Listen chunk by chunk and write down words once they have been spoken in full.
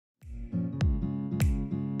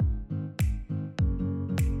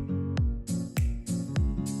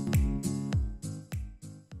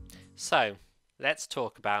So, let's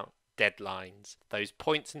talk about deadlines, those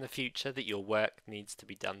points in the future that your work needs to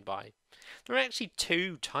be done by. There are actually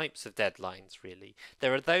two types of deadlines, really.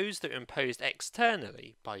 There are those that are imposed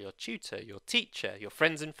externally by your tutor, your teacher, your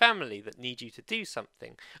friends and family that need you to do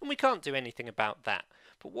something, and we can't do anything about that.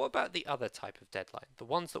 But what about the other type of deadline, the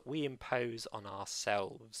ones that we impose on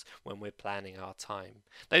ourselves when we're planning our time?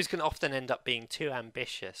 Those can often end up being too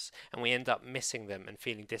ambitious, and we end up missing them and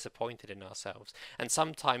feeling disappointed in ourselves. And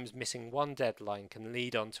sometimes missing one deadline can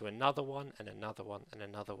lead on to another one and another one and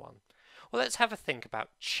another one. Well, let's have a think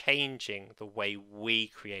about changing the way we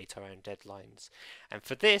create our own deadlines. And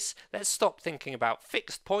for this, let's stop thinking about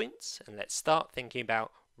fixed points and let's start thinking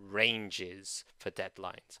about ranges for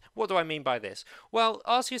deadlines. What do I mean by this? Well,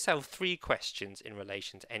 ask yourself three questions in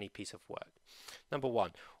relation to any piece of work. Number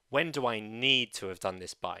one, when do I need to have done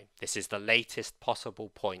this by? This is the latest possible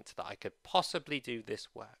point that I could possibly do this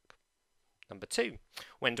work. Number two,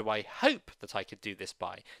 when do I hope that I could do this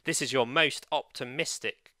by? This is your most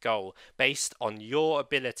optimistic goal based on your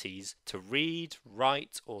abilities to read,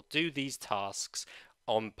 write, or do these tasks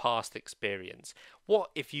on past experience.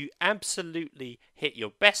 What if you absolutely hit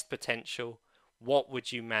your best potential? What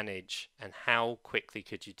would you manage and how quickly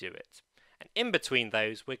could you do it? And in between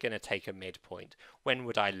those, we're going to take a midpoint. When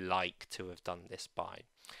would I like to have done this by?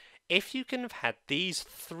 If you can have had these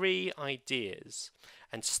three ideas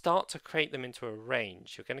and start to create them into a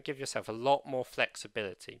range, you're going to give yourself a lot more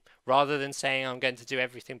flexibility. Rather than saying I'm going to do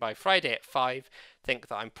everything by Friday at 5, think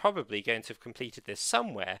that I'm probably going to have completed this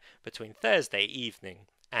somewhere between Thursday evening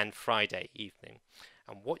and Friday evening.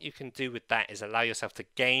 And what you can do with that is allow yourself to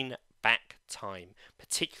gain back time,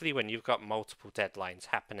 particularly when you've got multiple deadlines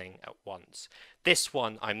happening at once. This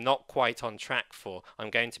one I'm not quite on track for. I'm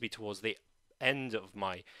going to be towards the end of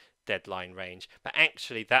my deadline range, but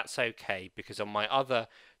actually that's okay because on my other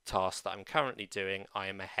tasks that I'm currently doing I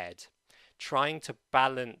am ahead. Trying to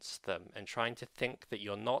balance them and trying to think that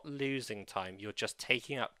you're not losing time, you're just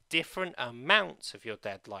taking up different amounts of your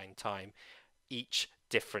deadline time each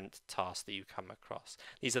different task that you come across.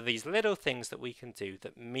 These are these little things that we can do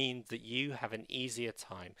that mean that you have an easier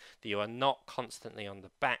time, that you are not constantly on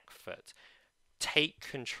the back foot. Take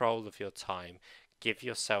control of your time. Give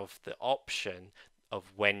yourself the option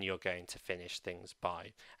of when you're going to finish things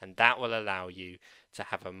by, and that will allow you to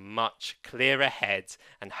have a much clearer head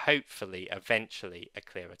and hopefully eventually a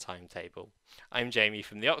clearer timetable. I'm Jamie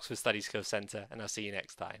from the Oxford Study Skills Centre, and I'll see you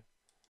next time.